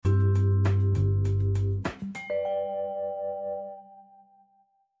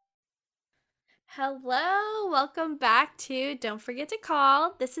Hello, welcome back to Don't Forget to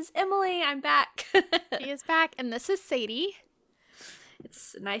Call. This is Emily. I'm back. She is back, and this is Sadie.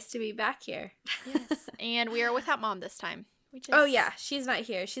 It's nice to be back here. Yes, and we are without Mom this time. Oh yeah, she's not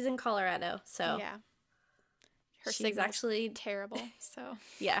here. She's in Colorado, so Yeah, her she's signal's actually terrible. So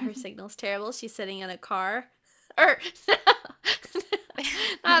yeah, her signal's terrible. She's sitting in a car, or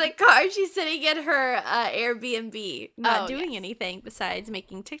not a car. She's sitting in her Airbnb, not doing anything besides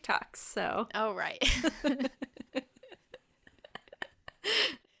making TikToks. So oh right,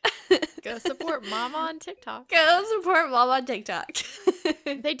 go support Mama on TikTok. go support Mom on TikTok.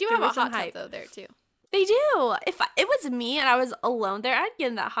 They do Give have her a some hot tub hype. though there too. They do. If it was me and I was alone there, I'd get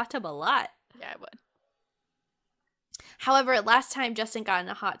in that hot tub a lot. Yeah, I would. However, last time Justin got in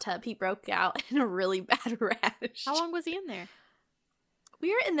a hot tub, he broke out in a really bad rash. How long was he in there?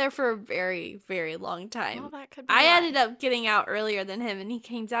 We were in there for a very, very long time. Well, that could be I why. ended up getting out earlier than him, and he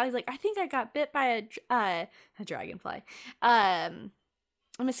came out. He's like, "I think I got bit by a dragonfly, a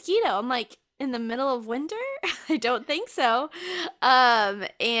mosquito." I'm like, "In the middle of winter? I don't think so."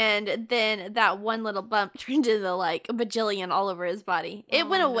 And then that one little bump turned into like a bajillion all over his body. It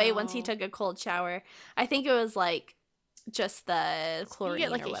went away once he no. took a cold shower. I think it was like just the You chlorine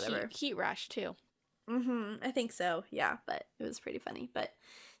get like or a whatever. heat rash too. I think so. Yeah, but it was pretty funny. But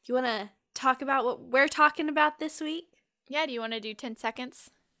you want to talk about what we're talking about this week? Yeah, do you want to do 10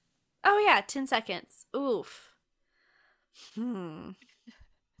 seconds? Oh yeah, 10 seconds. Oof. Hmm.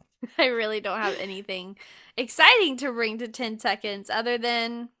 I really don't have anything exciting to bring to 10 seconds other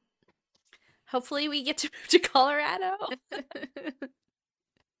than hopefully we get to move to Colorado.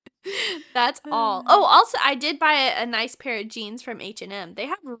 That's all. Oh, also I did buy a nice pair of jeans from H&M. They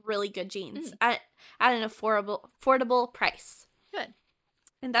have really good jeans at an affordable price. Good.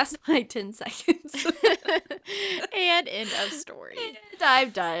 And that's my 10 seconds. And end of story. And I'm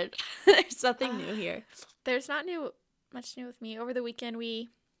done. There's nothing new here. There's not much new with me. Over the weekend, we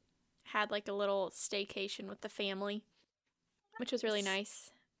had like a little staycation with the family, which was really nice.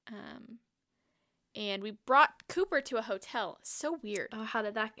 And we brought Cooper to a hotel. So weird. Oh, how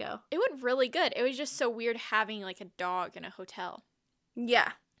did that go? It went really good. It was just so weird having like a dog in a hotel.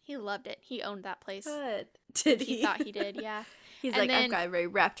 Yeah. He loved it. He owned that place. Good. Did he? He thought he did, yeah. He's And like, then- I've got it very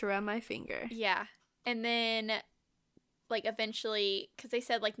wrapped around my finger. Yeah. And then, like, eventually, because they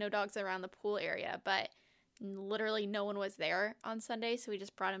said, like, no dogs around the pool area, but literally no one was there on Sunday, so we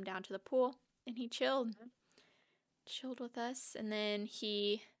just brought him down to the pool, and he chilled. Chilled with us. And then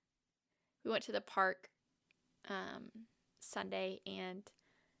we went to the park Sunday, and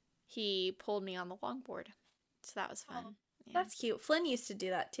he pulled me on the longboard. So that was fun. Oh, Yeah. That's cute. Flynn used to do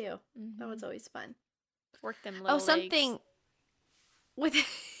that too. That Mhm. was always fun. Work them little something legs. with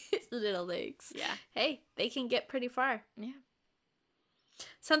his little legs. Yeah. Hey, they can get pretty far. Yeah.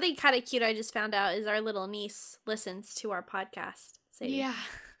 Something kind of cute I just found out is our little niece listens to our podcast. Sadie. Yeah.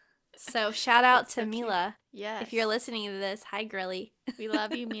 So shout out That's to so cute. Mila. Yes. If you're listening to this, hi girly. We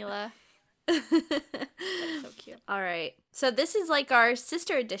love you, Mila. That's so cute. All right. So this is like our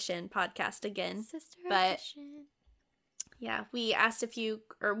sister edition podcast again. Sister but- edition. Yeah, we had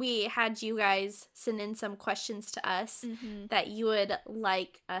you guys send in some questions to us that you would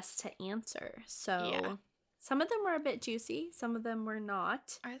like us to answer. So Yeah. some of them were a bit juicy, some of them were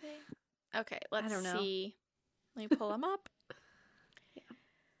not. Are they? Okay, let's don't know. see. Let me pull them up.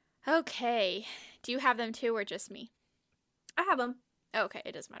 Okay. Do you have them too or just me? I have them. Okay,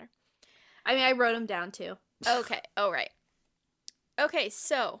 it doesn't matter. I mean, I wrote them down too. Okay. Oh, right. Okay,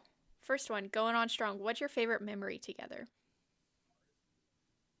 so first one, going on strong. What's your favorite memory together?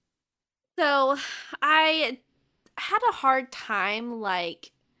 So I had a hard time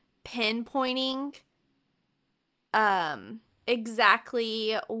like pinpointing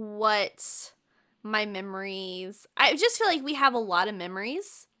exactly what my memories. I just feel like we have a lot of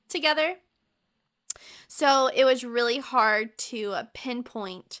memories together. So it was really hard to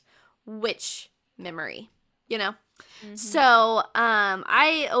pinpoint which memory, you know? So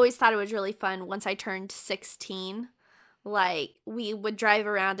I always thought it was really fun once I turned 16. Like, we would drive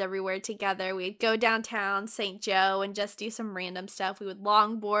around everywhere together. We'd go downtown St. Joe and just do some random stuff. We would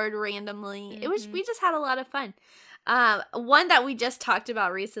longboard randomly. We just had a lot of fun. One that we just talked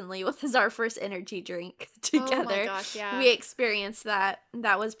about recently was our first energy drink together. Oh my gosh, yeah. We experienced that.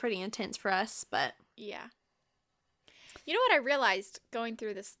 That was pretty intense for us, but Yeah. You know what I realized going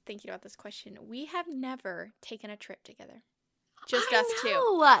through this, thinking about this question? We have never taken a trip together. Just us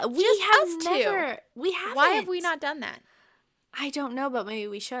two. We Just have us two. never. We haven't. Why have we not done that? I don't know, but maybe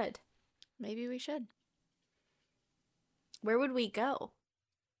we should. Maybe we should. Where would we go?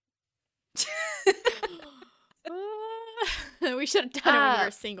 We We should have done it when we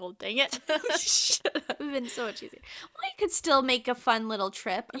were single. Dang it. Should have been so much easier. Well, you could still make a fun little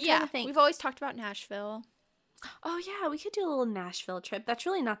trip. I'm trying to think. We've always talked about Nashville. Oh, yeah, we could do a little Nashville trip. That's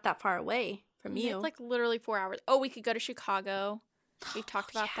really not that far away from you. It's like literally 4 hours. Oh, we could go to Chicago. We've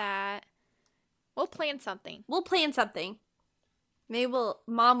talked about that. We'll plan something. Maybe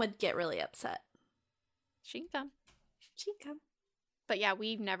Mom would get really upset. She can come. She can come. But yeah,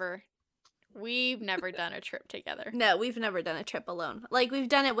 we've never done a trip together. No, we've never done a trip alone. Like, we've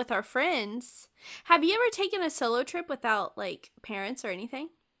done it with our friends. Have you ever taken a solo trip without, like, parents or anything?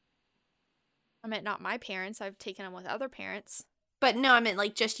 I meant not my parents. I've taken them with other parents. But no, I meant,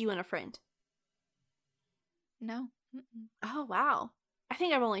 like, just you and a friend. No. Mm-mm. Oh, wow. I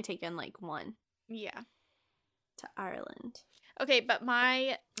think I've only taken, like, one. Yeah. To Ireland. Okay, but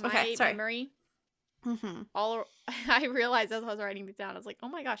my memory, Mm-hmm. I realized as I was writing these down, I was like, oh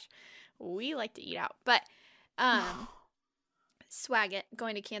my gosh, we like to eat out. But Swagat,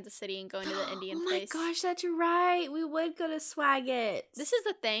 going to Kansas City and going to the Indian place. Oh my gosh, that's right. We would go to Swagat. This is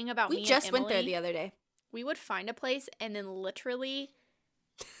the thing about me and Emily. We just went there the other day. We would find a place and then literally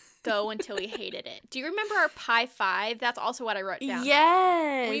go until we hated it. Do you remember our Pie 5? That's also what I wrote down.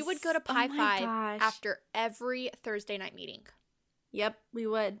 Yes. We would go to Pie 5 after every Thursday night meeting. Yep, we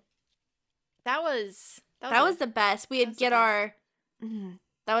would. That was the best. We'd get our...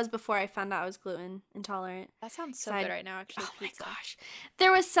 that was before I found out I was gluten intolerant. That sounds so good right now, actually. Oh pizza. My gosh.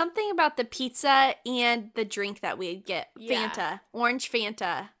 There was something about the pizza and the drink that we'd get. Yeah. Fanta. Orange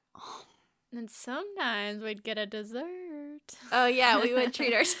Fanta. Oh. And sometimes we'd get a dessert. Oh yeah, we would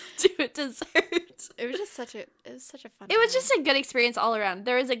treat ourselves to a dessert. It was such a fun It was just a good experience all around.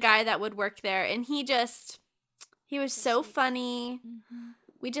 There was a guy that would work there, and he was so funny. Mm-hmm.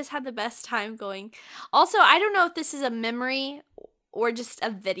 We just had the best time going. Also, I don't know if this is a memory or just a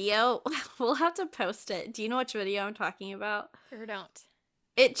video. We'll have to post it. Do you know which video I'm talking about? Sure don't.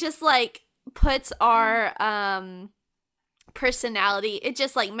 It just, like, puts our personality. It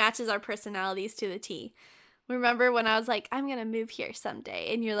just, like, matches our personalities to the T. Remember when I was like, I'm going to move here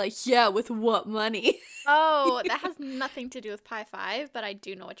someday? And you're like, yeah, with what money? Oh, that has nothing to do with Pie 5, but I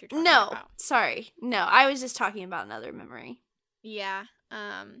do know what you're talking about. No, sorry. No, I was just talking about another memory. Yeah.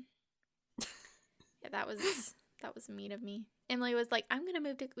 Yeah, that was mean of me. Emily was like, I'm gonna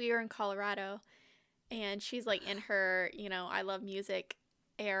move to. We were in Colorado, and she's like in her, I love music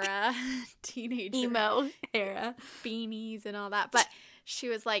era, teenager emo era, beanies and all that. But she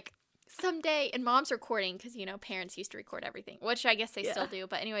was like, someday, and Mom's recording because parents used to record everything, which I guess they still do.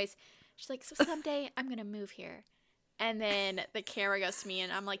 But anyways, she's like, so someday I'm gonna move here, and then the camera goes to me,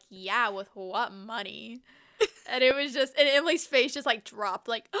 and I'm like, yeah, with what money? And it was just, and Emily's face just like dropped,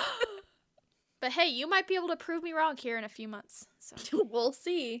 like, but hey, you might be able to prove me wrong here in a few months. So we'll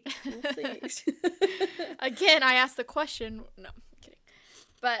see. Again, I asked the question. No, I'm kidding.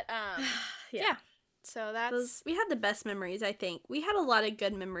 But yeah. So we had the best memories. I think we had a lot of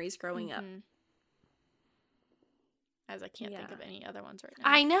good memories growing up. As I can't think of any other ones right now.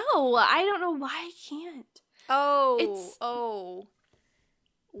 I know. I don't know why I can't.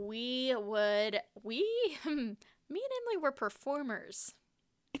 Me and Emily were performers.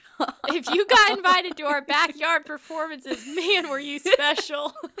 If you got invited to our backyard performances, man, were you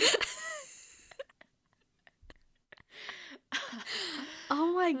special.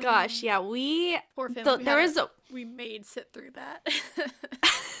 Oh my gosh, yeah, we made sit through that.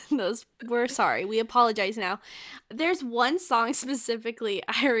 We're sorry. We apologize now. There's one song specifically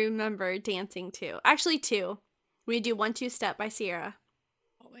I remember dancing to. Actually, two. We do 1-2 Step by Sierra.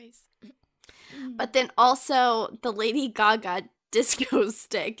 Always. But then also the Lady Gaga disco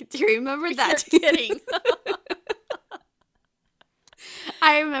stick. Do you remember that? You're kidding.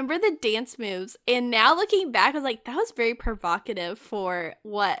 I remember the dance moves, and now looking back, I was like, that was very provocative for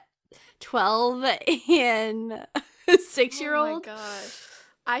 12 and 6-year-old. Oh my gosh.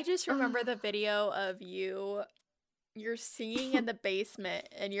 I just remember the video of you're singing in the basement,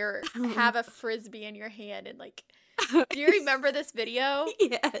 and you have a frisbee in your hand, and like, do you remember this video?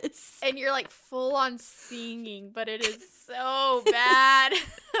 Yes. And you're like full on singing, but it is so bad.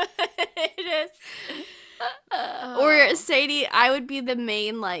 It is. Or Sadie, I would be the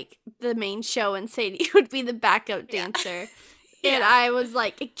main show, and Sadie would be the backup dancer. Yeah. And I was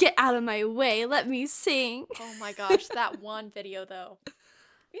like, get out of my way, let me sing. Oh my gosh, that one video though.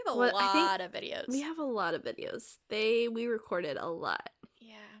 We have a lot of videos. We have a lot of videos. We recorded a lot.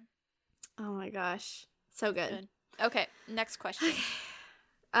 Yeah. Oh my gosh. So good. Okay, next question.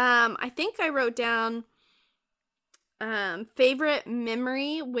 I think I wrote down favorite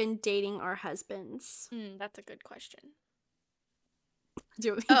memory when dating our husbands. That's a good question. Do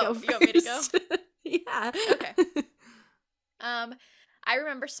you want me to go first? You want me to go? Yeah. Okay. I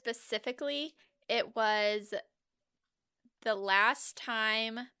remember specifically it was the last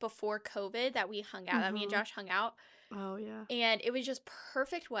time before COVID that we hung out, that me and Josh hung out, Oh, yeah. and it was just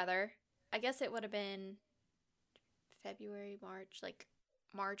perfect weather. I guess it would have been February, March, like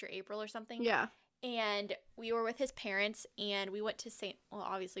March or April or something. Yeah. And we were with his parents, and we went to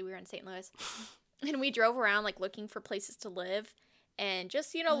obviously we were in St. Louis, and we drove around like looking for places to live, and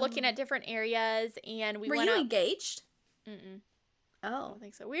just looking at different areas. And we Were went you up. engaged? I Oh. don't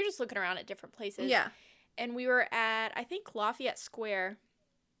think so. We were just looking around at different places. Yeah. And we were at, I think, Lafayette Square,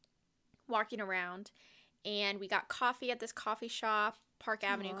 walking around, and we got coffee at this coffee shop, Park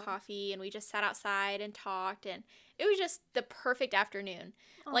Avenue Coffee, and we just sat outside and talked, and it was just the perfect afternoon.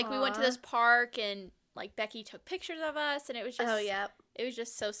 Like, we went to this park, and like Becky took pictures of us, and it was just it was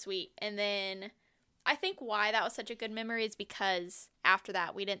just so sweet. And then I think why that was such a good memory is because after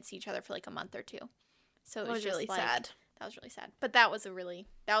that we didn't see each other for like a month or two. So it was just really like, sad. That was really sad. But that was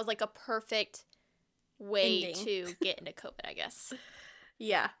like a perfect way Ending. to get into COVID, I guess.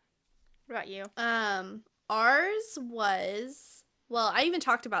 Yeah. What about you? Ours was, well, I even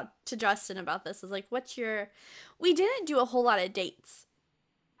talked to Justin about this. I was like, we didn't do a whole lot of dates.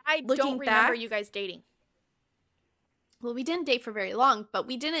 I don't remember you guys dating. Well, we didn't date for very long, but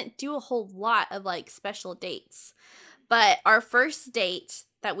we didn't do a whole lot of like special dates. But our first date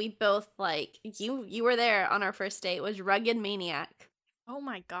that we both like, you were there on our first date, was Rugged Maniac. Oh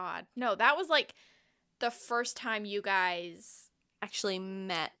my God. No, that was like the first time you guys Actually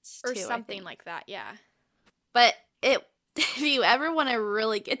met or too, something like that. Yeah. But if you ever want to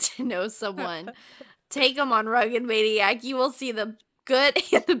really get to know someone, take them on Rugged Maniac. You will see the good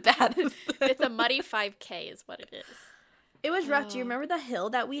and the bad. It's a muddy 5K is what it is. It was rough. Do you remember the hill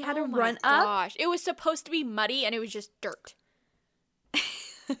that we had to run up? Oh my gosh. It was supposed to be muddy and it was just dirt.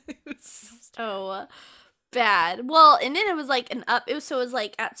 It was so bad. Well, and then it was like it was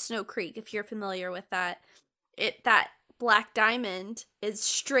like at Snow Creek, if you're familiar with that. That Black Diamond is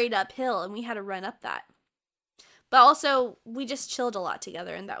straight uphill, and we had to run up that. But also, we just chilled a lot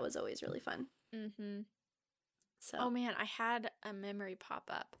together, and that was always really fun. Mm-hmm. So. Oh man, I had a memory pop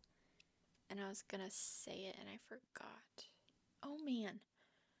up, and I was gonna say it, and I forgot. Oh man.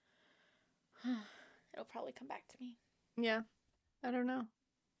 It'll probably come back to me. Yeah. I don't know.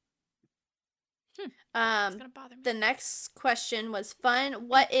 It's gonna bother me. The next question was fun.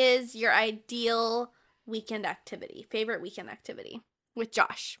 What is your ideal weekend activity? Favorite weekend activity with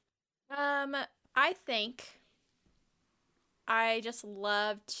Josh? I think I just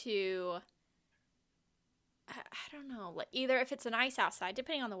love to, I don't know, like either if it's nice outside,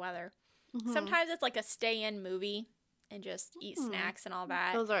 depending on the weather. Mm-hmm. Sometimes it's like a stay-in movie and just eat snacks and all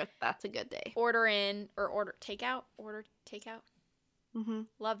that. That's a good day. Order in or order takeout. Mm-hmm.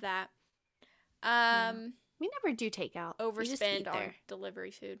 Love that. We never do takeout. Overspend on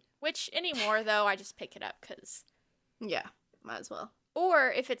delivery food. Which anymore though, I just pick it up because. Yeah, might as well.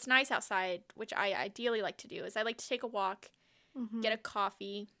 Or if it's nice outside, which I ideally like to do, is I like to take a walk, get a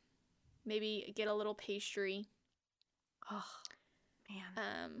coffee, maybe get a little pastry. Oh,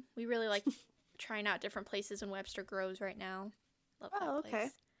 man. We really like trying out different places in Webster Groves right now. Love that place. Okay.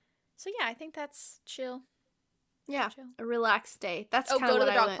 So yeah, I think that's chill. Yeah, chill. A relaxed day. That's kind of go what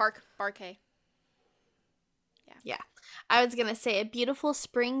to the I dog park, Barkay. Yeah. I was gonna say a beautiful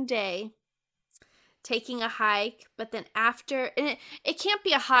spring day. Taking a hike, but then after, and it can't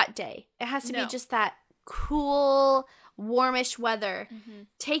be a hot day. It has to be just that cool, warmish weather. Mm-hmm.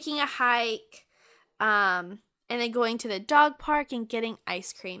 Taking a hike, and then going to the dog park and getting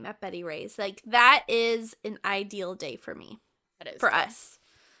ice cream at Betty Ray's. Like, that is an ideal day for me. That is for us.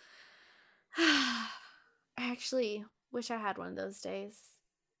 I actually wish I had one of those days.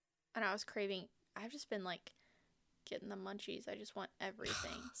 And I was craving. I've just been like getting the munchies. I just want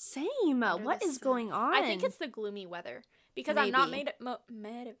everything. Same. What is going on? I think it's the gloomy weather because maybe.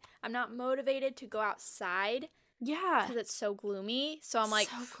 I'm not motivated to go outside. Yeah, because it's so gloomy. So I'm like,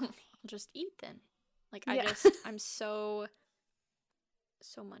 I'll just eat then. Like I'm so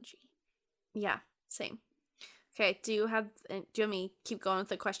munchy. Yeah, same. Okay, do you want me to keep going with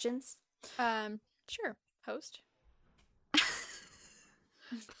the questions? Sure. Host.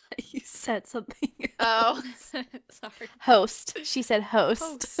 You said something else. Oh, sorry. Host. She said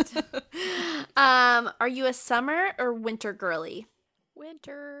host. Are you a summer or winter girly?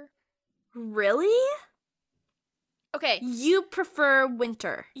 Winter. Really? Okay. You prefer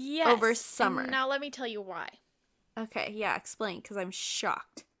winter over summer. And now let me tell you why. Okay, yeah, explain, because I'm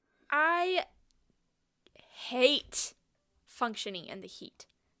shocked. I hate functioning in the heat.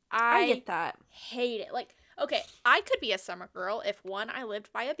 I get that. Hate it. Like, okay, I could be a summer girl if 1, I lived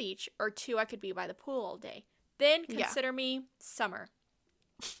by a beach, or 2, I could be by the pool all day. then Yeah. consider me summer.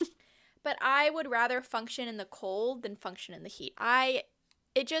 But I would rather function in the cold than function in the heat.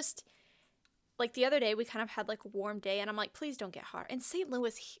 It just, like the other day, we kind of had like a warm day, and I'm like, please don't get hot. And St.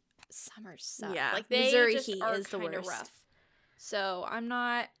 Louis summers suck. Yeah, Like they Missouri just heat are is the kind of worst. rough. So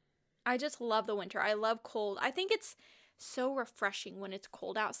I just love the winter. I love cold. I think it's so refreshing when it's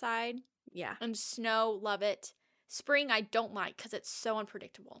cold outside. Yeah. And snow, love it. Spring, I don't like because it's so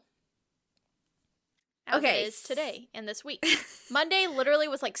unpredictable. As Okay. it is today and this week. Monday literally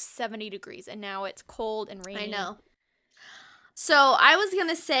was like 70 degrees, and now it's cold and rainy. I know. So I was going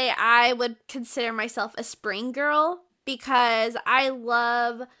to say I would consider myself a spring girl because I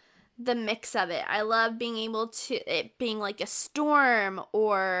love the mix of it. I love being able to, it being like a storm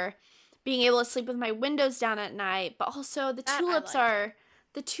or being able to sleep with my windows down at night. But also the That I tulips like. are,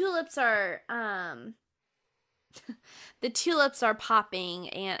 the tulips are popping,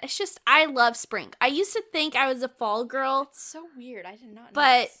 and it's just, I love spring. I used to think I was a fall girl, It's so weird. I did not know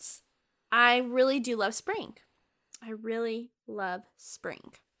but this. I really do love spring. I really love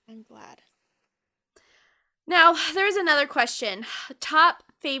spring. I'm glad. Now, there's another question. Top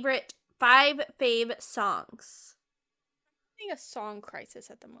favorite 5 fave songs. I'm having a song crisis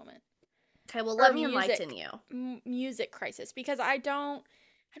at the moment. Okay, well, Or let me music. enlighten you. Music crisis, because I'm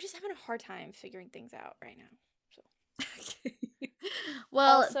just having a hard time figuring things out right now. So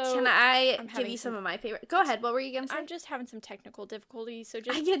Well, Also, can I I'm give having you some some- of my favorite? Go ahead. What were you going to say? I'm just having some technical difficulties, so I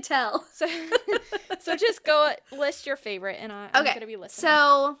just can tell. so just go list your favorite, and I'm Okay, gonna be listening.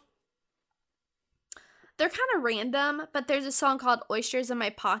 so they're kind of random, but there's a song called Oysters in My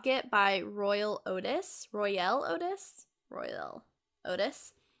Pocket by Royal Otis.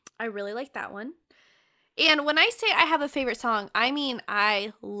 I really like that one. And when I say I have a favorite song, I mean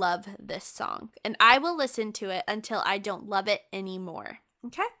I love this song. And I will listen to it until I don't love it anymore.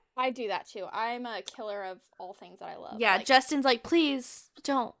 Okay? I do that too. I'm a killer of all things that I love. Yeah, like, Justin's like, please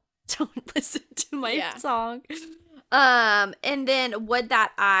don't listen to my Yeah. song. And then Would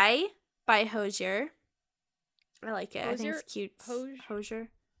That I by Hosier. I like it. I think it's cute. Hosier.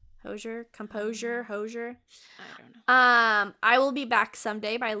 Composure. Hosier. I don't know. I Will Be Back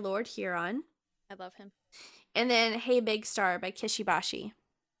Someday by Lord Huron. I love him. And then Hey Big Star by Kishibashi.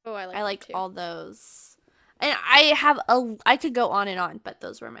 Oh, I like. I him like too. all those. And I could go on and on, but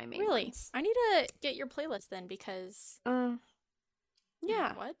those were my main Really, ones. I need to get your playlist then because.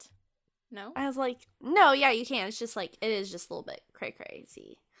 Yeah. What? No. I was like, no, yeah, you can. It's just like, it is just a little bit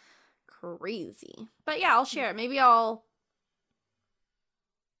crazy. But yeah, I'll share it. Maybe I'll.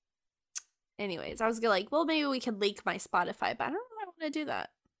 Anyways, I was gonna like, well, maybe we could leak my Spotify, but I don't know if I want to do that.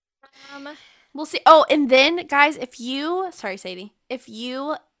 We'll see. Oh, and then, guys, sorry, Sadie, if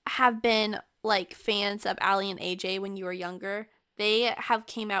you have been like fans of Allie and AJ when you were younger, they have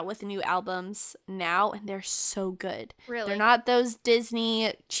came out with new albums now, and they're so good. Really? They're not those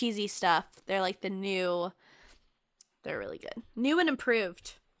Disney cheesy stuff. They're like the new. They're really good, new and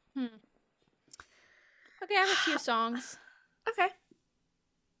improved. Okay, I have a few songs. Okay.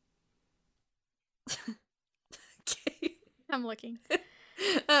 Okay. I'm looking.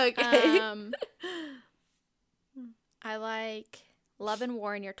 Okay. I like Love and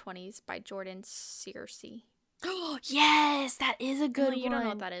War in Your 20s by Jordan Searcy. Oh, yes, that is a good You one. don't know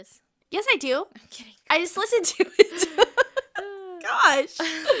what that is. Yes, I do. I'm kidding. I just listened to it. Gosh.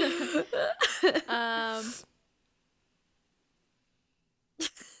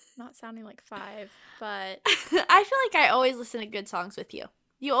 Not sounding like 5, but I feel like I always listen to good songs with you.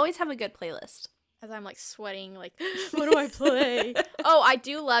 You always have a good playlist. as I'm like sweating, like, what do I play? Oh, I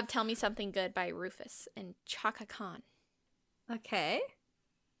do love Tell Me Something Good by Rufus and Chaka Khan. Okay.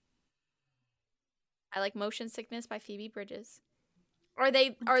 I like Motion Sickness by Phoebe Bridges. Are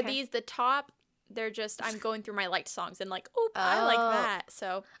these the top? They're just, I'm going through my liked songs and like, oh, I like that.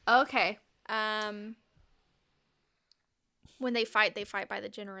 So, Okay. when they fight by the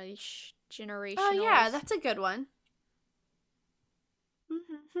generational. Oh, yeah, that's a good one.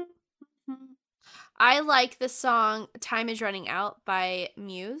 I like the song Time Is Running Out by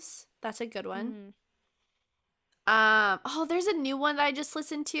Muse. That's a good one. There's a new one that I just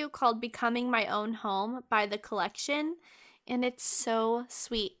listened to called Becoming My Own Home by The Collection, and it's so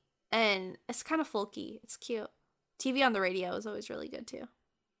sweet, and it's kind of folky. It's cute. TV on the Radio is always really good, too.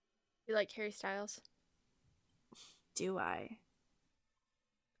 You like Harry Styles? Do I?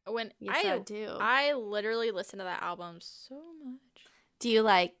 Yes, I do. I literally listen to that album so much. Do you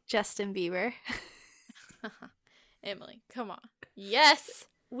like Justin Bieber? Emily, come on. Yes.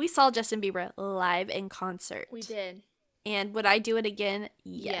 We saw Justin Bieber live in concert. We did. And would I do it again?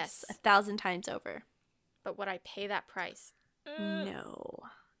 Yes. 1,000 times over. But would I pay that price? No.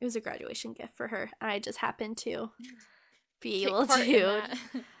 It was a graduation gift for her. I just happened to be Take able part in to that.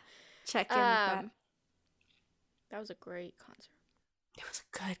 check in with that. That was a great concert. It was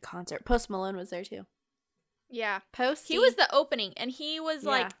a good concert. Post Malone was there too. Yeah. Posty. He was the opening, and he was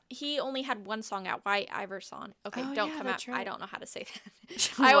Yeah. he only had one song out, White Iverson. Okay, Oh, don't yeah, come that's at I right. don't know how to say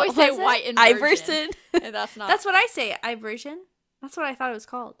that. What I always say was it? White Iverson. and that's not That's what I say. Iverson. That's what I thought it was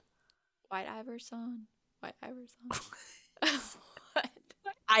called. White Iverson. White Iverson. What?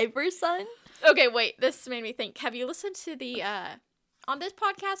 Iverson. Okay, wait. This made me think. Have you listened to the on this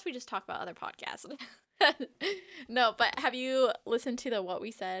podcast? We just talk about other podcasts. No, but have you listened to the What We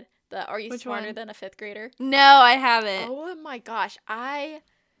Said? The Are You Which Smarter one? Than a Fifth Grader? No, I haven't. Oh my gosh,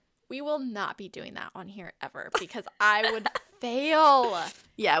 we will not be doing that on here ever because I would fail.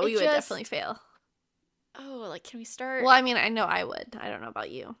 Yeah, we It would just- definitely fail. Oh, like can we start? Well, I mean, I know I would. I don't know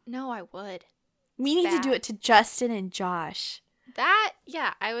about you. No, I would. We need to do bad. it to Justin and Josh. That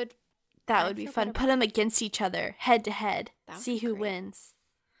yeah, I would. That I'd would be feel fun. better Put them against each other, head to head. That would See be who great. wins.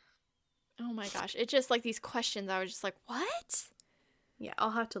 Oh my gosh, it just like these questions. I was just like, what? Yeah,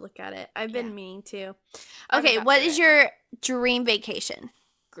 I'll have to look at it. I've Yeah. been meaning to. I haven't Okay, got what through is it. your dream vacation?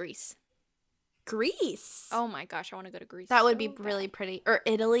 Greece. Greece. Oh my gosh, I want to go to Greece. that would be so bad. really pretty. Or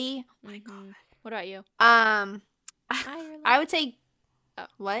Italy. Oh my Mhm. god. What about you? Ireland. I would say. Oh.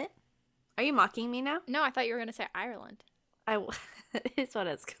 What? Are you mocking me now? No, I thought you were gonna say Ireland. That is what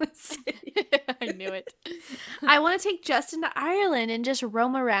I was gonna say. I knew it. I want to take Justin to Ireland and just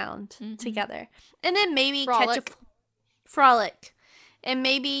roam around Mhm. together, and then maybe Frolic. catch a frolic, and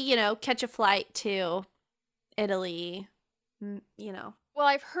maybe catch a flight to Italy. You know. Well,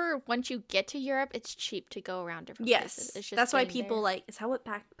 I've heard once you get to Europe, it's cheap to go around different Yes, places. It's just that's why getting people there. like. Is that what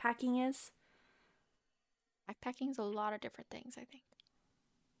backpacking is? Backpacking is a lot of different things. I think.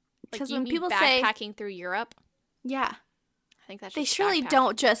 Like Because you when mean people say, backpacking through Europe, yeah, I think that's they just surely backpacking.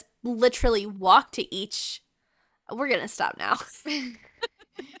 don't just literally walk to each. We're gonna stop now.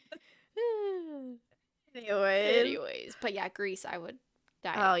 Anyways, but yeah, Greece, I would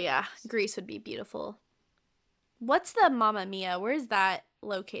die. Oh yeah, Greece would be beautiful. What's the Mamma Mia? Where is that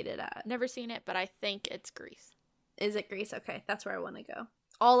located at? Never seen it, but I think it's Greece. Is it Greece? Okay, that's where I want to go.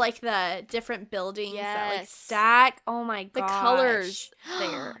 All like the different buildings that like Yes. stack. Oh my The gosh. colors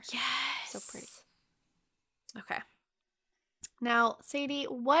there. Yes. So pretty. Okay. Now, Sadie,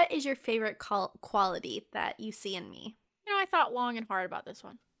 what is your favorite quality that you see in me? You know, I thought long and hard about this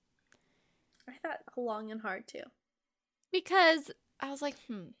one I thought long and hard too. because I was like,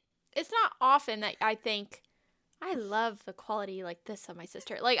 it's not often that I think I love the quality like this of my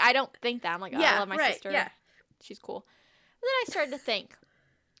sister. Like I don't think that. I'm like, oh, I love my sister. Yeah. She's cool. But then I started to think.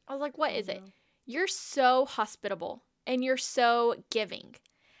 I was like, what is it? You're so hospitable and you're so giving.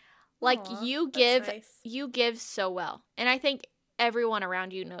 Like Aw, you that's give nice. you give so well. And I think everyone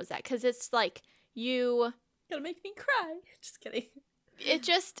around you knows that cuz it's like you Gonna make me cry. Just kidding. it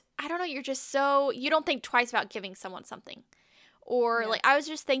just I don't know, you're just so you don't think twice about giving someone something. Or Yeah. like I was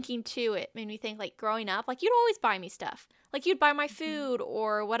just thinking too, it made me think like growing up, like you'd always buy me stuff. Like you'd buy my Mm-hmm. food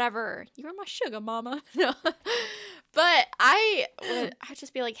or whatever. You were my sugar mama. No. But I'd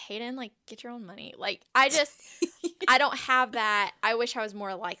just be like, Hayden, like get your own money. Like I don't have that. I wish I was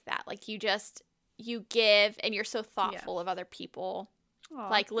more like that. Like you give and you're so thoughtful of other people. Aw,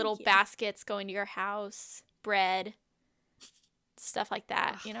 Like little thank you. baskets going to your house, bread, stuff like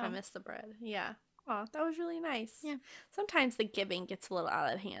that, Ugh, you know? I miss the bread. Yeah. Oh, that was really nice. Yeah. Sometimes the giving gets a little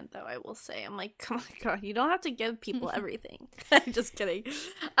out of hand, though, I will say. I'm like, come on, God, you don't have to give people everything. I'm just kidding.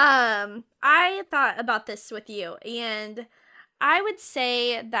 I thought about this with you, and I would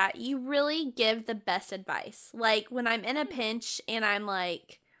say that you really give the best advice. Like, when I'm in a pinch and I'm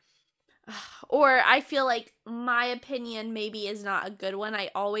like, or I feel like my opinion maybe is not a good one, I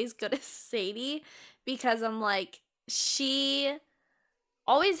always go to Sadie because I'm like, she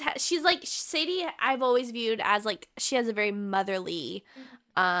always she's like Sadie I've always viewed as like she has a very motherly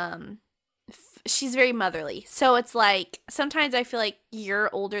she's very motherly, so it's like sometimes I feel like you're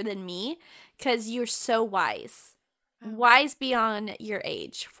older than me because you're so wise beyond your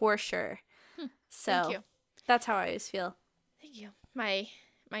age for sure. So Thank you. that's how I always feel. Thank you. My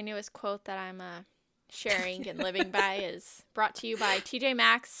newest quote that I'm sharing and living by is brought to you by TJ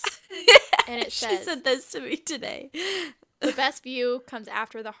Maxx. And it she says, said this to me today. the best view comes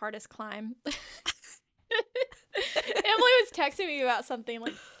after the hardest climb. Emily was texting me about something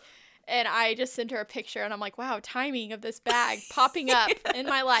like, and I just sent her a picture, and I'm like, wow, timing of this bag popping up in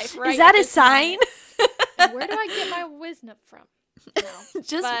my life. Right Is that at a this sign? moment. And where do I get my wisdom from? No,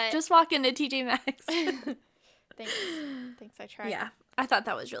 but- just walk into TJ Maxx. Thanks, I tried. Yeah, I thought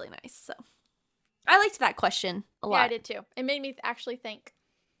that was really nice. So I liked that question a Yeah, lot. I did too. It made me actually think.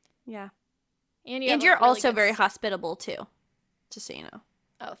 Yeah. And And have a you're really also good very hospitable too. Just so you know.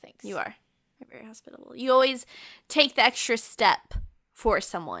 Oh, thanks. You are. You're very hospitable. You always take the extra step for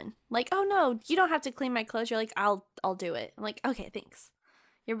someone. Like, oh no, you don't have to clean my clothes. You're like, I'll do it. I'm like, okay, thanks.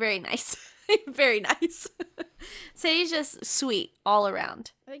 You're very nice. You're very nice. Sadie's just sweet all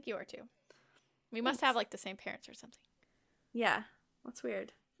around. I think you are too. We must have like the same parents or something. Yeah. That's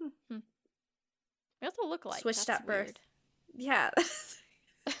weird. We also look alike. Switched That's at birth. weird. Yeah.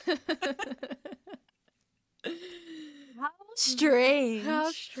 How strange.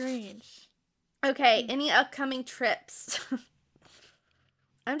 How strange. Okay, any upcoming trips?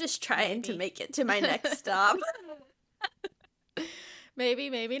 I'm just trying to Maybe. make it to my next stop. Maybe,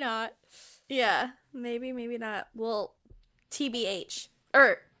 maybe not. Yeah, maybe, maybe not. Well, TBH.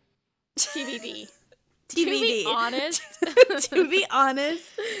 Or TBD. TBD. To be honest. To be honest.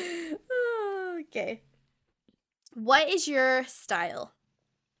 Okay. What is your style?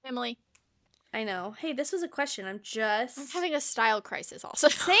 Emily, I know. Hey, this was a question. I'm having a style crisis also.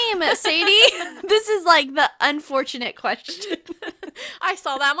 Same, Sadie. This is like the unfortunate question. I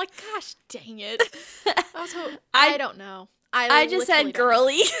saw that. I'm like, gosh, dang it. I don't know. I just said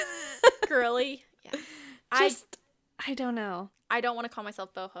literally don't know. girly. Girly. Yeah. I don't know. I don't want to call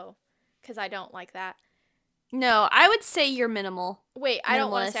myself boho because I don't like that. No, I would say you're minimal. Wait, I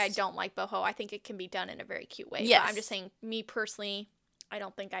don't want to say I Minimalist. don't like boho. I think it can be done in a very cute way. Yes. But I'm just saying, me personally, I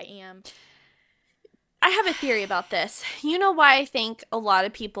don't think I am. I have a theory about this. You know why I think a lot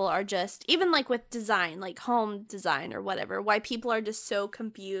of people are just, even like with design, like home design or whatever, why people are just so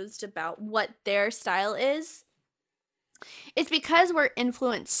confused about what their style is? It's because we're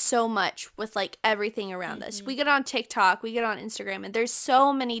influenced so much with like everything around us. We get on TikTok, we get on Instagram, and there's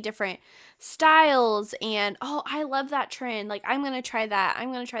so many different styles and, oh, I love that trend. Like, I'm going to try that.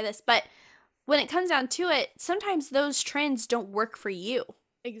 I'm going to try this. But when it comes down to it, sometimes those trends don't work for you.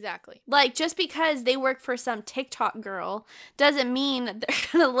 Exactly. Like, just because they work for some TikTok girl doesn't mean that they're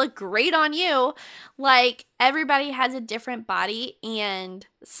going to look great on you. Like, everybody has a different body and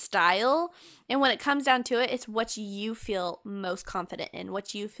style. And when it comes down to it, it's what you feel most confident in,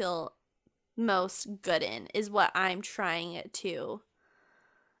 what you feel most good in is what I'm trying to.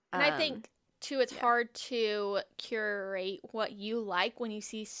 And I think, too, it's hard to curate what you like when you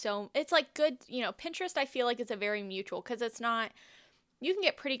see it's like good, Pinterest I feel like is a very mutual because it's not, you can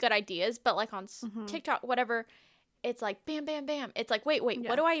get pretty good ideas, but like on TikTok, whatever, it's like bam, bam, bam. It's like, wait,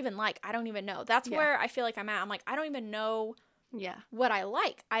 what do I even like? I don't even know. That's where I feel like I'm at. I'm like, I don't even know what I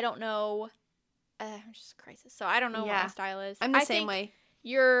like. I don't know. I'm just a crisis. So I don't know what my style is. I'm the same way.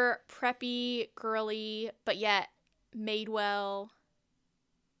 You're preppy, girly, but yet Madewell-esque.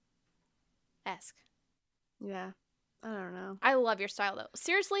 Yeah. I don't know. I love your style though.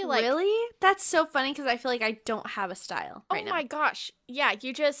 Seriously, like really? That's so funny because I feel like I don't have a style right now. Oh my gosh. Yeah,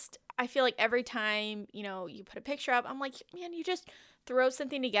 I feel like every time, you put a picture up, I'm like, man, you just throw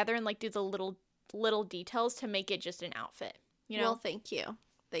something together and like do the little details to make it just an outfit. Well, thank you.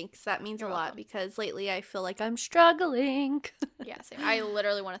 Thanks. That means You're a lot welcome. because lately I feel like I'm struggling. Yeah, same. I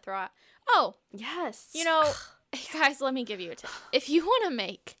literally want to throw out. Oh, yes. Guys, let me give you a tip. If you want to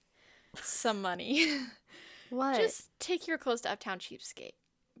make some money, what? Just take your clothes to Uptown Cheapskate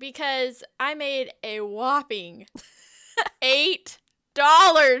because I made a whopping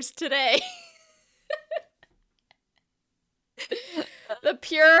 $8 today. The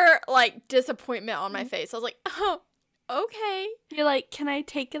pure like disappointment on my face. I was like, oh, okay. You're like, can I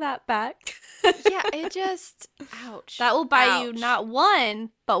take that back? Yeah, it just, ouch. That will buy you not 1,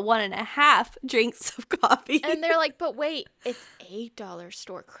 but 1.5 drinks of coffee. And they're like, but wait, it's $8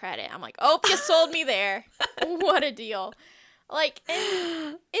 store credit. I'm like, oh, you sold me there. What a deal. Like,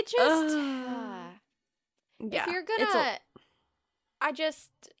 and it just, if you're gonna,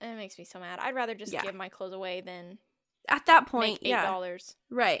 it makes me so mad. I'd rather just give my clothes away than at that point, make $8.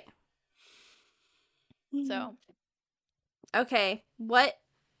 Right. So. Okay, I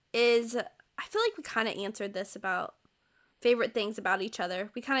feel like we kind of answered this about favorite things about each other.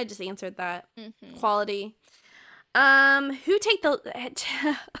 We kind of just answered that. Quality. Who take the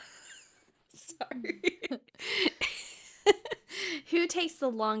sorry. Who takes the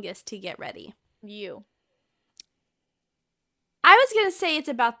longest to get ready? You. I was going to say it's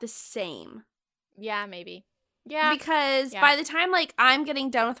about the same. Yeah, maybe. Yeah. Because by the time like I'm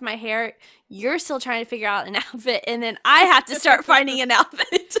getting done with my hair, you're still trying to figure out an outfit and then I have to start finding an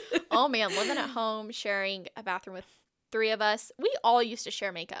outfit. Oh man, living at home, sharing a bathroom with 3 of us. We all used to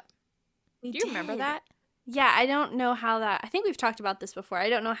share makeup. Do you remember that? Yeah, I don't know how that. I think we've talked about this before. I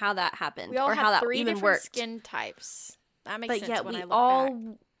don't know how that happened We all or had how that 3 even different worked. skin types. That makes sense yet when I we look all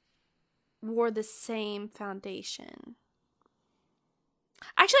back. wore the same foundation.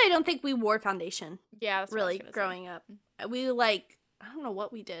 Actually, I don't think we wore foundation Yeah, that's what I was really gonna say. growing up. We like, I don't know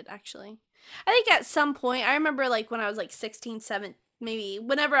what we did actually. I think at some point, I remember like when I was like 16, 7, maybe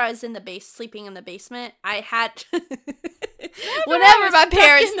whenever I was in the sleeping in the basement, I had whenever was my stuck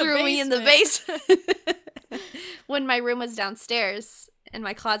parents in the threw me in the basement. basement. When my room was downstairs and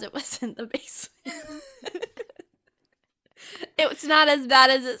my closet was in the basement. It was not as bad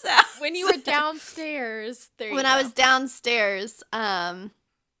as it sounds. When you were downstairs, When I was downstairs, I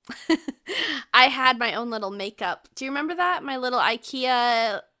had my own little makeup. Do you remember that? My little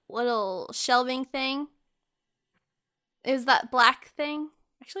IKEA little shelving thing. It was that black thing.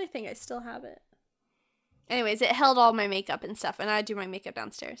 Actually, I think I still have it. Anyways, it held all my makeup and stuff, and I do my makeup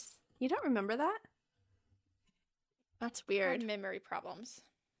downstairs. You don't remember that? That's weird. Memory problems.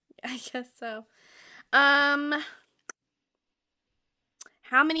 I guess so. How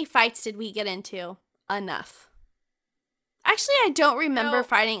many fights did we get into? Enough. Actually, I don't remember No.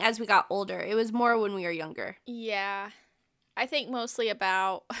 fighting as we got older. It was more when we were younger. Yeah. I think mostly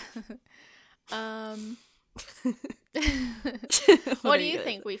about what do you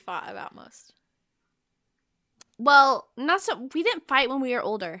think we fought about most? Well, we didn't fight when we were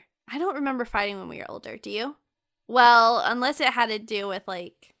older. I don't remember fighting when we were older. Do you? Well, unless it had to do with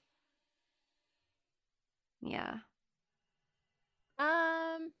like yeah.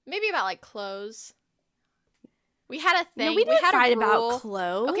 Maybe about like clothes. We had a thing. No, we didn't had fight a rule. about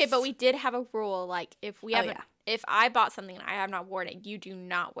clothes. Okay, but we did have a rule. Like if we have, yeah. if I bought something and I have not worn it, you do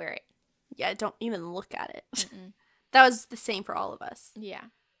not wear it. Yeah, don't even look at it. Mm-mm. That was the same for all of us. Yeah.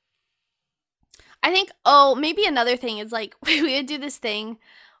 I think, maybe another thing is like we would do this thing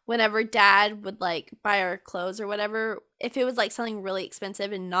whenever dad would like buy our clothes or whatever. If it was like something really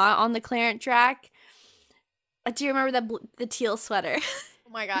expensive and not on the clearance rack. Do you remember the teal sweater?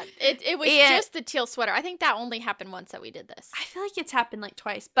 Oh my god. It was And- just the teal sweater. I think that only happened once that we did this. I feel like it's happened like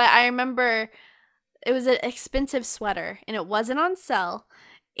twice, but I remember it was an expensive sweater and it wasn't on sale.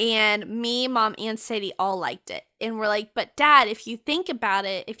 And me, mom, and Sadie all liked it. And we're like, but dad, if you think about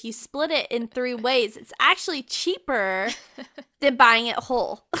it, if you split it in 3 ways, it's actually cheaper than buying it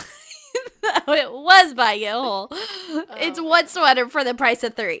whole. It was buying it whole. It's one sweater for the price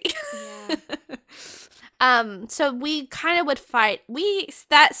of 3. Yeah. So we kind of would fight.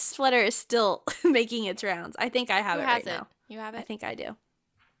 That sweater is still making its rounds. I think I have Who it has right it? now. You have I it? think I do.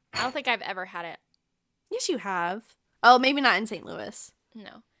 I don't think I've ever had it. Yes, you have. Oh, maybe not in St. Louis.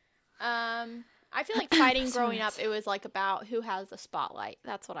 No. I feel like fighting So growing up, nice. it was like about who has the spotlight.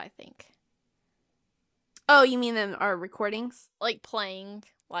 That's what I think. Oh, you mean in our recordings? Like playing,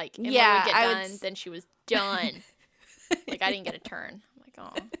 like Emily Yeah, would I get would done, then she was done. Like I didn't get a turn. I'm like,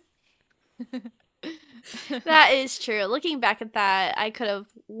 oh. That is true. Looking back at that, I could have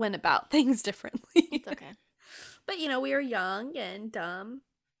went about things differently. It's okay. But we were young and dumb.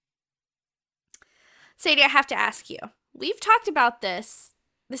 Sadie, I have to ask you. We've talked about this.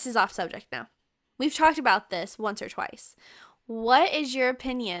 This is off subject now. We've talked about this once or twice. What is your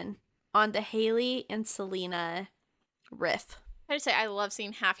opinion on the Haley and Selena riff? I just say I love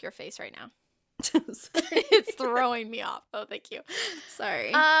seeing half your face right now. Sorry. It's throwing me off. Oh, thank you.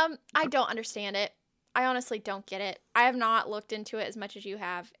 Sorry. I don't understand it. I honestly don't get it. I have not looked into it as much as you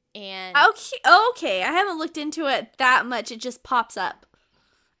have, and Okay. I haven't looked into it that much. It just pops up.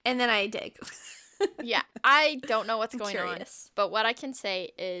 And then I dig. yeah, I don't know what's I'm going on. curious. But what I can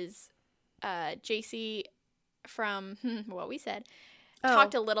say is, JC from What We Said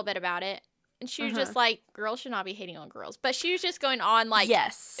talked a little bit about it, and she was just like, "Girls should not be hating on girls." But she was just going on like,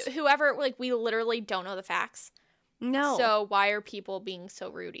 yes. whoever, like, we literally don't know the facts. No. So why are people being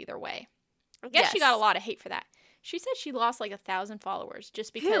so rude either way? I guess she got a lot of hate for that. She said she lost like 1,000 followers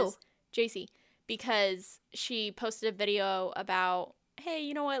just because JC, because she posted a video about, hey,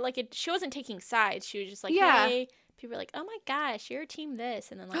 you know what? Like, she wasn't taking sides. She was just like, hey, people were like, oh my gosh, you're team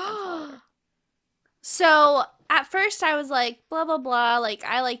this, and then like unfollowed her. So at first I was like, blah blah blah, like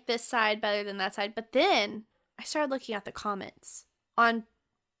I like this side better than that side, but then I started looking at the comments on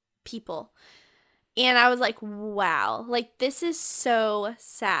people. And I was like, wow, like this is so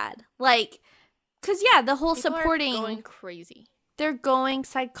sad. Like, cause yeah, the whole People supporting, are going crazy. They're going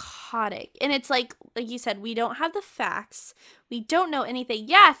psychotic. And it's like you said, we don't have the facts. We don't know anything.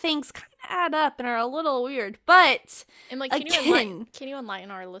 Yeah, things kind of add up and are a little weird, but And like, again, can you enlighten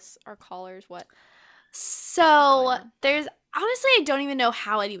our callers what? So there's honestly, I don't even know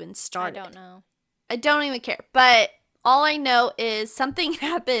how it even started. I don't know. I don't even care. But all I know is something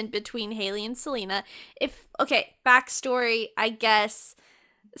happened between Haley and Selena. Backstory, I guess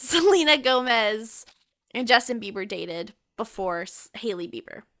Selena Gomez and Justin Bieber dated before Haley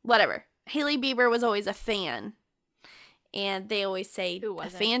Bieber. Whatever. Haley Bieber was always a fan. And they always say Who a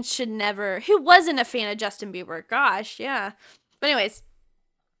wasn't? fan should never. Who wasn't a fan of Justin Bieber? Gosh, yeah. But anyways,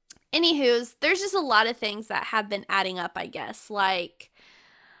 anywho's, there's just a lot of things that have been adding up, I guess. Like,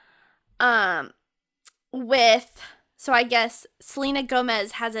 with, so I guess Selena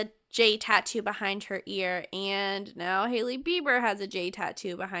Gomez has a J tattoo behind her ear, and now Hailey Bieber has a J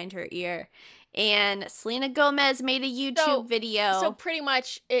tattoo behind her ear. And Selena Gomez made a YouTube video. So pretty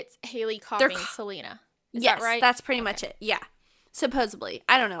much it's Hailey copying Selena. Is yes, that right? That's pretty much it. Yeah. Supposedly.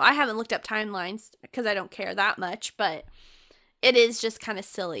 I don't know. I haven't looked up timelines because I don't care that much, but it is just kind of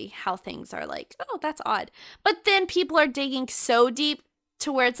silly how things are like, oh, that's odd. But then people are digging so deep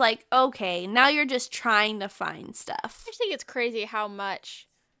to where it's like, okay, now you're just trying to find stuff. I just think it's crazy how much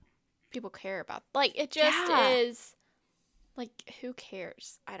people care about. Like, it just is, like, who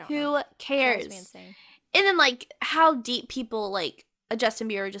cares? I don't know. Who cares? Drives me insane. And then, like, how deep people, like, Justin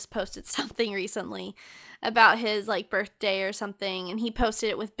Bieber just posted something recently about his, like, birthday or something, and he posted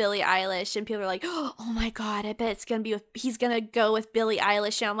it with Billie Eilish, and people are like, oh my god, I bet he's gonna go with Billie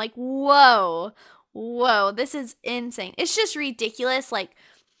Eilish, and I'm like, whoa, this is insane. It's just ridiculous, like,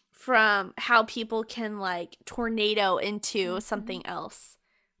 from how people can, like, tornado into something else.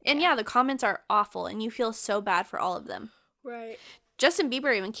 And yeah, the comments are awful, and you feel so bad for all of them. Right. Justin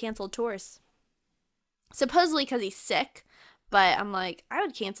Bieber even canceled tours. Supposedly because he's sick, but I'm like, I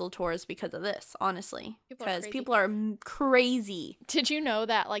would cancel tours because of this, honestly. Because people are crazy. Did you know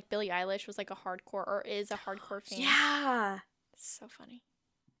that, like, Billie Eilish was, like, a hardcore, or is a hardcore fan? Yeah. So funny.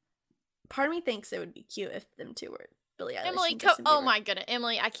 Part of me thinks it would be cute if them two were Billie Eilish Emily, and Justin Bieber. Oh my goodness.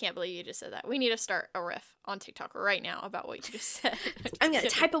 Emily, I can't believe you just said that. We need to start a riff on TikTok right now about what you just said. I'm going to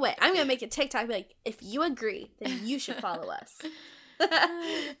type away. I'm going to make a TikTok be like, if you agree, then you should follow us.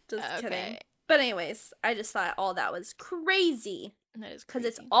 Just kidding. But anyways, I just thought all that was crazy. That is because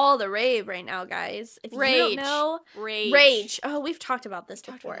crazy. it's all the rave right now, guys. If you don't know, rage. Oh, we've talked about this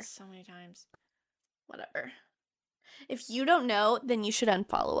before. Talked about this so many times. Whatever. If you don't know, then you should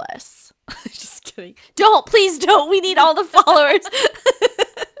unfollow us. Just kidding. Please don't. We need all the followers.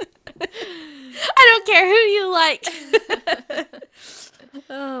 I don't care who you like.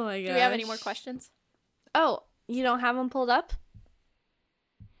 Oh my gosh. Do we have any more questions? Oh, you don't have them pulled up?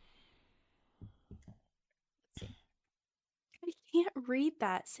 I can't read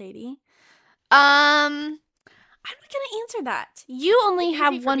that, Sadie. I'm not gonna answer that. You only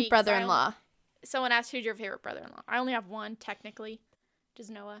have one brother-in-law. Someone asked who's your favorite brother-in-law. I only have one, technically, which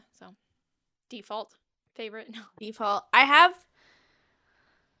is Noah. So, default favorite. No. Default. I have.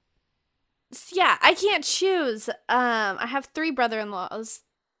 Yeah, I can't choose. I have 3 brother-in-laws.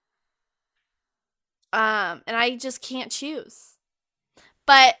 And I just can't choose.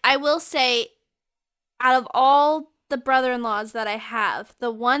 But I will say, out of all the brother-in-laws that I have,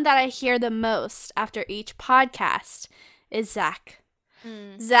 the one that I hear the most after each podcast is Zach.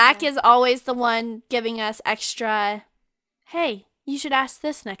 Zach is always the one giving us extra, hey, you should ask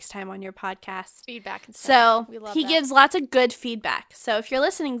this next time on your podcast. Feedback and stuff. So he gives lots of good feedback. So if you're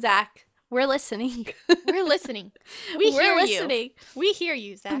listening, Zach, we're listening. We're listening. We're listening. We hear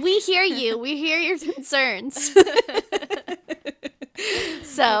you, Zach. We hear you. We hear your concerns.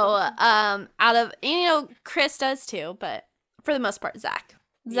 So, out of, Chris does too, but for the most part, Zach.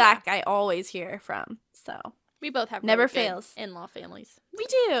 Zach, I always hear from. So we both have never fails in-law families. We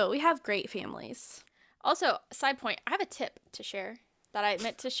do. We have great families. Also, side point, I have a tip to share that I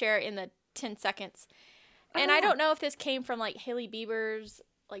meant to share in the 10 seconds. And I don't know if this came from, like, Hailey Bieber's,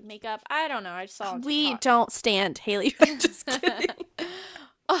 like, makeup. I don't know. I just saw it on TikTok. We don't stand Hailey. Just kidding.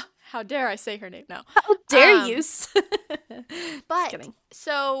 Oh, how dare I say her name now? How dare you? But,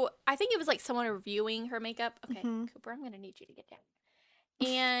 so, I think it was, like, someone reviewing her makeup. Okay, Cooper, I'm going to need you to get down.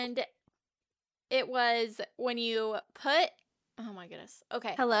 And it was when you put... Oh, my goodness.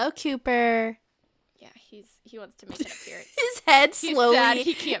 Okay. Hello, Cooper. Yeah, he wants to make an appearance. His head slowly. He's sad.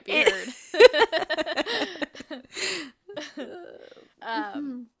 He can't be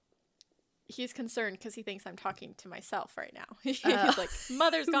heard. He's concerned because he thinks I'm talking to myself right now. He's like,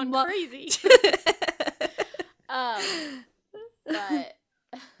 Mother's gone crazy. But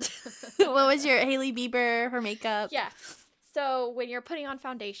what was your Hailey Bieber, her makeup? Yeah. So when you're putting on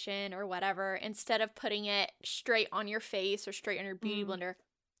foundation or whatever, instead of putting it straight on your face or straight on your beauty blender,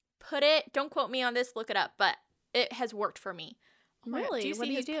 put it, don't quote me on this, look it up, but it has worked for me. Oh really? Do you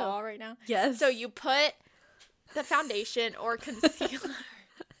see his paw right now? Yes. So you put the foundation or concealer.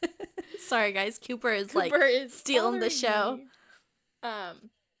 Sorry, guys. Cooper is stealing the show.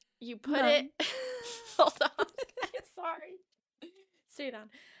 You put it. Hold on. I'm sorry. Stay down.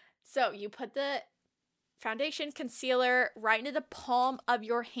 So you put the foundation, concealer right into the palm of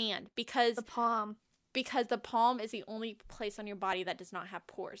your hand because the palm. because the palm is the only place on your body that does not have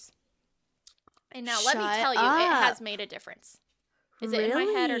pores. And now let me Shut tell you, it has up. made a difference. Is it in my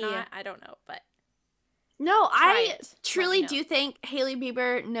head or Really? not? I don't know, but No, try I it. Let me truly know. do think Hailey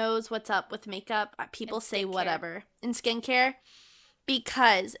Bieber knows what's up with makeup. People And say skincare. whatever. In skincare.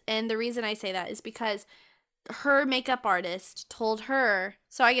 Because, and the reason I say that is because her makeup artist told her,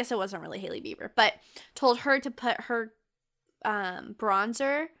 so I guess it wasn't really Hailey Bieber, but told her to put her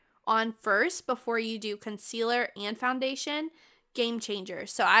bronzer on first before you do concealer and foundation. Game changer.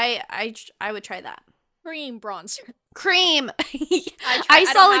 So I would try that. Cream bronzer. Cream. I I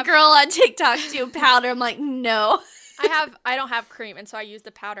don't saw the have- girl on TikTok do powder. I'm like, no. I don't have cream, and so I used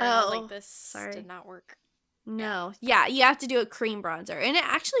the powder, and I was Oh, like, this sorry. did not work. No. Yeah, you have to do a cream bronzer. And it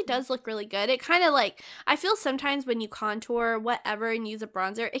actually does look really good. It kind of like, I feel sometimes when you contour whatever and use a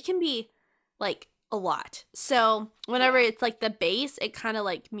bronzer, it can be like a lot. So whenever Yeah. it's like the base, it kind of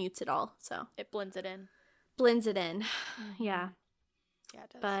like mutes it all. So It blends it in. blends it in. Yeah. Yeah, it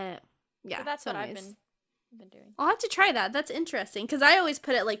does. But yeah. So that's so what I've anyways. been doing. I'll have to try that. That's interesting. Because I always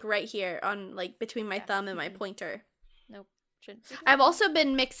put it like right here on like between my Yeah. thumb and my pointer. Nope. Shouldn't be doing I've that. also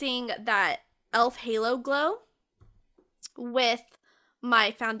been mixing that e.l.f. Halo Glow with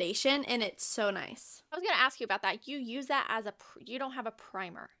my foundation, and it's so nice. I was gonna ask you about that. You use that as you don't have a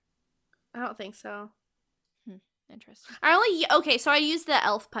primer. I don't think so. Interesting. So I use the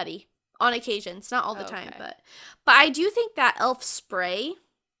e.l.f. putty on occasions, not all the time, Okay. but I do think that e.l.f. spray,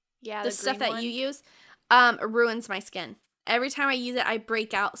 Yeah, the stuff green that one. you use, ruins my skin. Every time I use it, I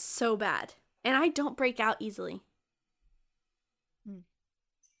break out so bad, and I don't break out easily.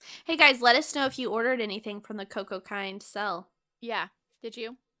 Hey guys, let us know if you ordered anything from the Coco Kind sell. Yeah. Did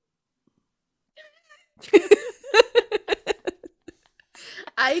you?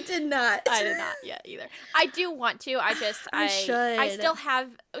 I did not. I did not yet either. I do want to. I should. still have.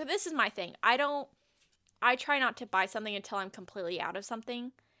 This is my thing. I try not to buy something until I'm completely out of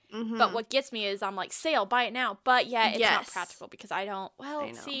something. Mm-hmm. But what gets me is I'm like, sale, buy it now. But yeah, it's not Yes. practical because I don't. Well,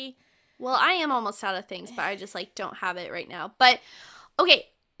 I know. see. Well, I am almost out of things, but I just like don't have it right now. But okay,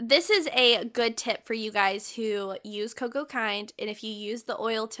 this is a good tip for you guys who use Coco Kind, and if you use the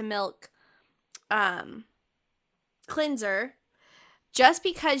oil to milk cleanser, just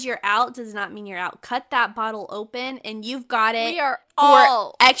because you're out does not mean you're out. Cut that bottle open, and you've got it We are for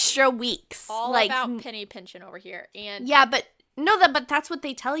all extra weeks. about penny pinching over here, and yeah, but but that's what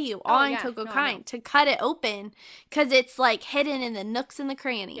they tell you on Coco Kind, to cut it open because it's like hidden in the nooks and the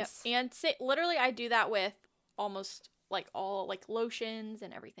crannies. Yep. And literally, I do that with almost like all like lotions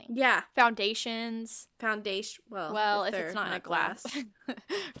and everything. Yeah, foundations. Foundation. Well, if it's not in a glass.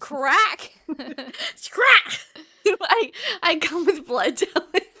 Crack. Crack. I come with blood down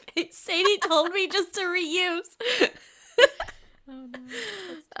my face. Sadie told me just to reuse. Oh no.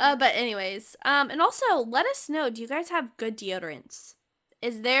 But anyways, and also let us know, do you guys have good deodorants?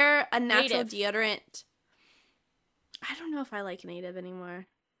 Is there a natural deodorant? I don't know if I like Native anymore.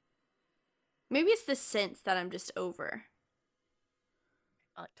 Maybe it's the scents that I'm just over.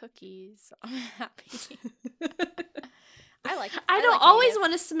 I like cookies. I'm happy. I don't like always Native.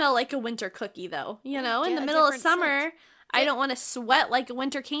 want to smell like a winter cookie though. You know, in Get the a middle of different summer, scent. I don't want to sweat like a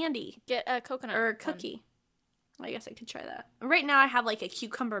winter candy. Get a coconut or a one. cookie. I guess I could try that. Right now I have like a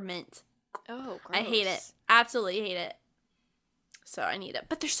cucumber mint. Oh, gross. I hate it. Absolutely hate it. So I need it.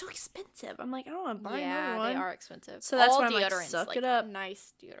 But they're so expensive. I'm like, I don't want to buy another one. Yeah, they are expensive. So that's all why I'm like, deodorants, suck it up.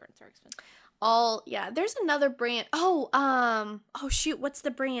 Nice deodorants are expensive. There's another brand. Oh shoot, what's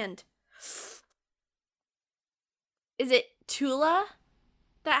the brand? Is it Tula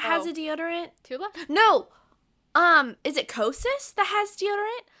that has a deodorant? Tula? No. Is it Kosas that has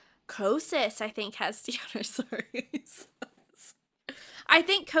deodorant? Kosas, I think, has deodorant. Sorry. I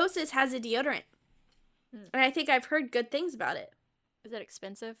think Kosas has a deodorant. And I think I've heard good things about it. Is it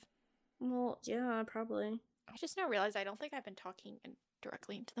expensive? Well, yeah, probably. I just now realized I don't think I've been talking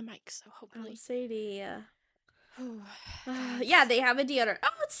directly into the mic, so hopefully. Sadie. Yeah, they have a deodorant. Oh,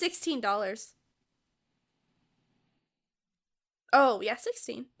 it's $16. Oh, yeah,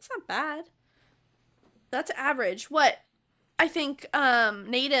 16. It's not bad. That's average. What? I think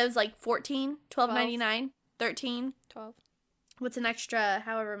Native's like 14, $12.99, 13. 12. What's an extra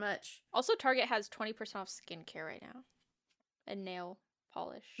however much? Also, Target has 20% off skincare right now. And nail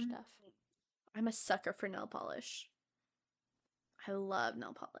polish stuff. I'm a sucker for nail polish. I love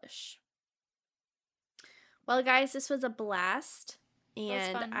nail polish. Well, guys, this was a blast.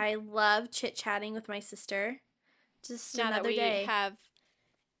 And I love chit-chatting with my sister. Just now another that we day. have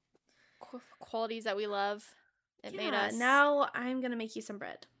qualities that we love. It made us. Now I'm going to make you some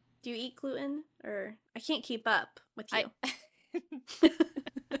bread. Do you eat gluten? Or I can't keep up with you.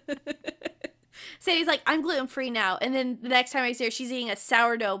 Sadie's like, I'm gluten free now. And then the next time I see her, she's eating a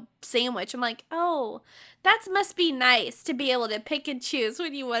sourdough sandwich. I'm like, oh, that must be nice to be able to pick and choose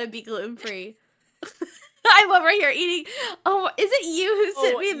when you want to be gluten free. I'm over here eating. Oh, is it you who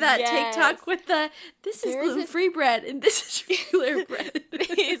sent Oh, me that yes. TikTok with the this is There is gluten free bread and this is regular bread?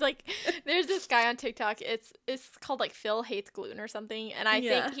 He's like, there's this guy on TikTok. It's called like Phil Hates Gluten or something, and I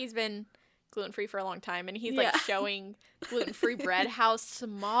Yeah. think he's been gluten free for a long time, and he's Yeah. like showing gluten free bread how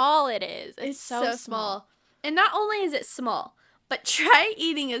small it is. It's so small. And not only is it small, but try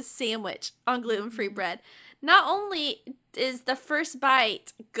eating a sandwich on gluten free Mhm. bread. Not only is the first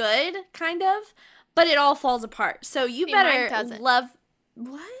bite good, kind of, but it all falls apart. So you See, mine better doesn't. love.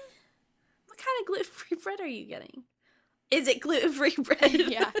 What? What kind of gluten free bread are you getting? Is it gluten free bread?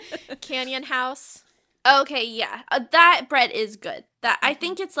 Yeah, Canyon House. Okay, yeah. That bread is good. That I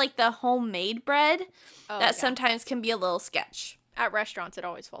think it's like the homemade bread Oh, that yeah. sometimes can be a little sketch. At restaurants, it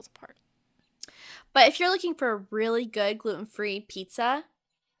always falls apart. But if you're looking for a really good gluten-free pizza,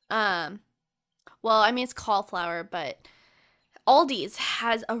 well, I mean it's cauliflower, but Aldi's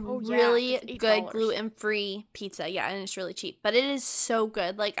has a Oh, yeah, really it's good $8. gluten-free pizza. Yeah, and it's really cheap, but it is so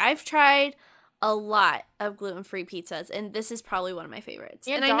good. Like I've tried a lot of gluten-free pizzas, and this is probably one of my favorites.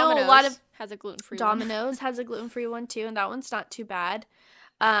 And I know a lot of has a gluten-free one. Domino's has a gluten-free one too, and that one's not too bad.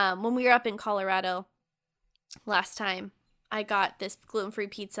 When we were up in Colorado last time, I got this gluten-free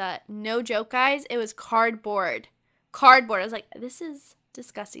pizza. No joke, guys, it was cardboard. Cardboard. I was like, this is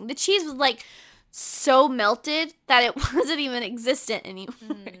disgusting. The cheese was like so melted that it wasn't even existent anymore.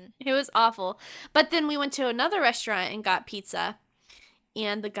 It was awful. But then we went to another restaurant and got pizza.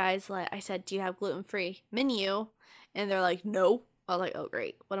 And the guys like, I said, do you have gluten-free menu? And they're like, no. I was like, oh,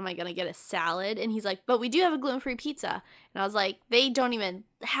 great. What am I going to get? A salad? And he's like, but we do have a gluten-free pizza. And I was like, they don't even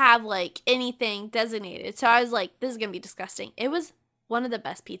have like anything designated. So I was like, this is going to be disgusting. It was one of the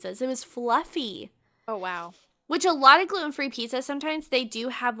best pizzas. It was fluffy, Oh, wow. which a lot of gluten-free pizzas, sometimes they do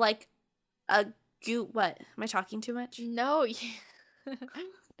have like a goo. What? Am I talking too much? No,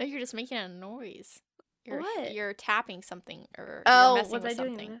 no, you're just making a noise. What? You're tapping something or you're Oh, messing was with I doing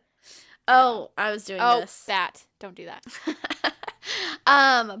something. that? Oh, I was doing Oh, this. that. Don't do that.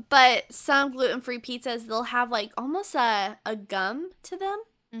 But some gluten-free pizzas, they'll have like almost a gum to them.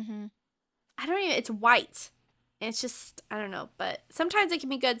 Mm-hmm. I don't even, it's white. And it's just, I don't know, but sometimes it can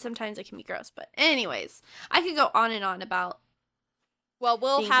be good, sometimes it can be gross. But anyways, I could go on and on about Well,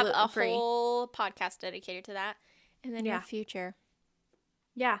 we'll being have a gluten-free. whole podcast dedicated to that in the near Yeah. future.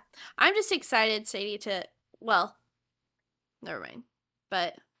 Yeah. I'm just excited, Sadie, well, never mind.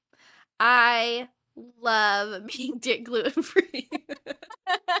 But I love being gluten-free.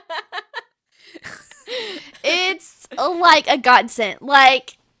 It's like a godsend.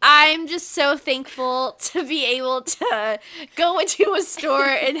 Like, I'm just so thankful to be able to go into a store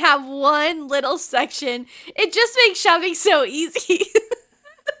and have one little section. It just makes shopping so easy.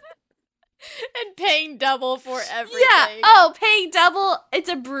 And paying double for everything. Yeah. Oh, paying double, it's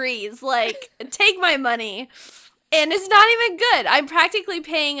a breeze. Like, take my money. And it's not even good. I'm practically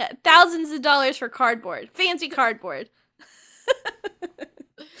paying thousands of dollars for cardboard. Fancy cardboard.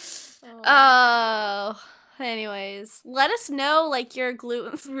 Oh, anyways, let us know like your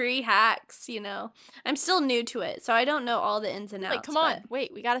gluten-free hacks, I'm still new to it, so I don't know all the ins and outs. Like, come on. but-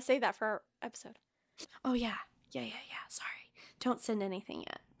 Wait, we got to say that for our episode. Oh yeah. Yeah. Sorry. Don't send anything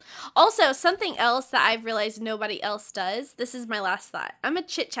yet. Also, something else that I've realized nobody else does. This is my last thought. I'm a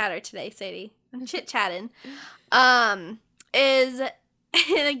chit-chatter today, Sadie. I'm chit-chatting. Is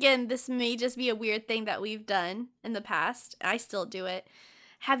and again, this may just be a weird thing that we've done in the past. I still do it.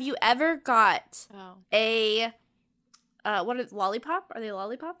 Have you ever got a what are lollipop? Are they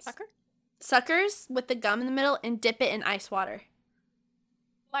lollipops? Suckers with the gum in the middle and dip it in ice water.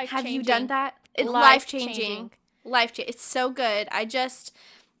 Have you done that? Life-changing. It's so good. I just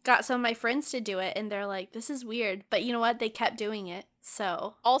got some of my friends to do it and they're like, this is weird. But you know what? They kept doing it.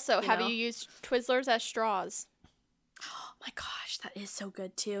 So Also, have you used Twizzlers as straws? Oh my gosh, that is so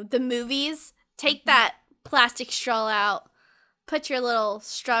good too. The movies, take that plastic straw out. Put your little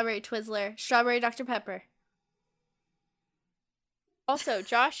strawberry Twizzler, strawberry Dr. Pepper. Also,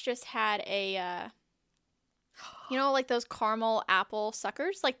 Josh just had a, like those caramel apple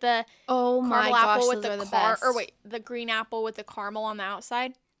suckers? Like the caramel apple with the best. Or wait, the green apple with the caramel on the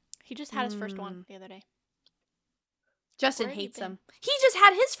outside? He just had his first one the other day. Justin hates them. He just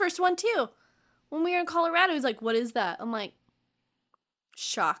had his first one too. When we were in Colorado, he's like, what is that? I'm like,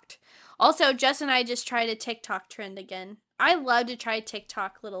 shocked. Also, Jess and I just tried a TikTok trend again. I love to try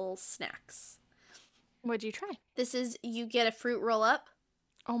TikTok little snacks. What'd you try? This is, you get a fruit roll up.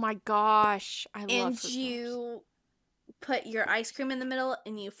 Oh my gosh. I love fruit roll-ups. And you put your ice cream in the middle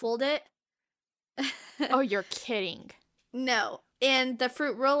and you fold it. Oh, you're kidding. No. And the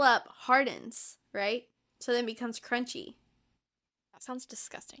fruit roll up hardens, right? So then it becomes crunchy. That sounds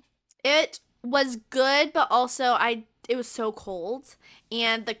disgusting. It was good, but also it was so cold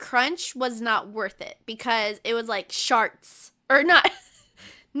and the crunch was not worth it because it was like shards. Or not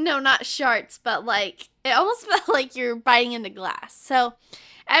no, not shards, but like it almost felt like you're biting into glass. So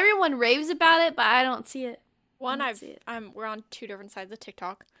everyone raves about it, but I don't see it. One, I don't see it. we're on two different sides of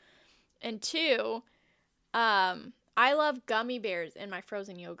TikTok, and two, I love gummy bears in my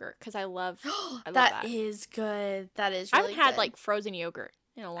frozen yogurt because I love That that. is good. That is I really haven't had good. like frozen yogurt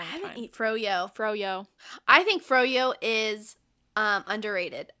in a long I haven't time. eaten froyo. Froyo. I think froyo is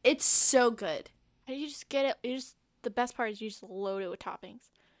underrated. It's so good. How do you just get it? The best part is you just load it with toppings.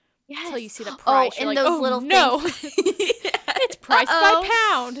 Yes. Until you see the Oh, price. You're and like, those oh, little no. things. It's priced by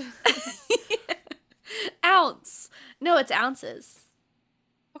pound. Ounce. No, it's ounces.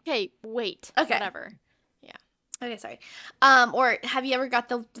 Okay, wait. Okay. Whatever. Okay, sorry. Or have you ever got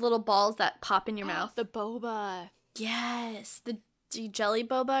the little balls that pop in your mouth? The boba. Yes. The jelly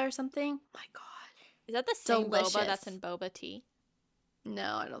boba or something. Oh my god. Is that the same Delicious. boba that's in boba tea?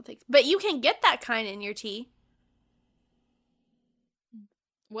 No, I don't think. But you can get that kind in your tea.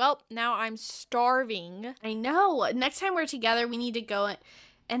 Well, now I'm starving. I know. Next time we're together, we need to go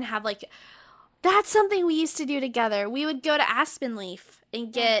and have like. That's something we used to do together. We would go to Aspen Leaf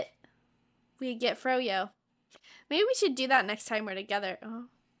and we'd get froyo. Maybe we should do that next time we're together. Oh.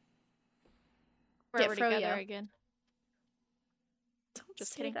 We're Get together froyo. again. Don't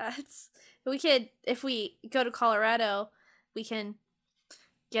Just say kidding. that. We could, if we go to Colorado, we can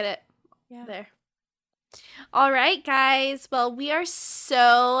get it there. All right, guys. Well, we are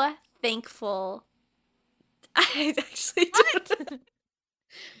so thankful. I actually don't.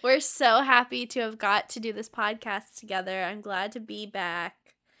 We're so happy to have got to do this podcast together. I'm glad to be back.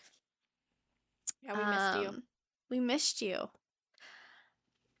 Yeah, we missed you. We missed you.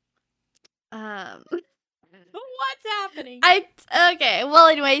 What's happening? Okay. Well,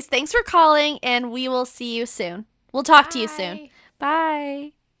 anyways, thanks for calling, and we will see you soon. We'll talk to you soon.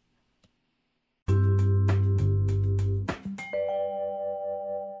 Bye.